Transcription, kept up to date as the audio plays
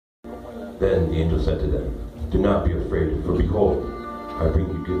Then the angel said to them, "Do not be afraid, for behold, I bring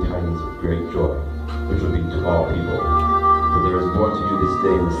you good tidings of great joy, which will be to all people. For there is born to you this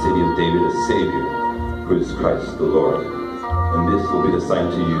day in the city of David a Savior, who is Christ the Lord. And this will be the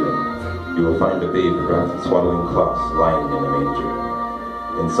sign to you. You will find a babe wrapped in swaddling cloths lying in a manger."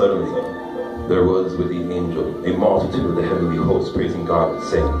 And suddenly there was with the angel a multitude of the heavenly hosts praising God,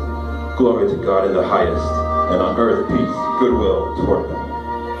 saying, "Glory to God in the highest, and on earth peace, goodwill toward men."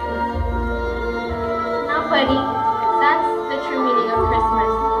 Now, buddy.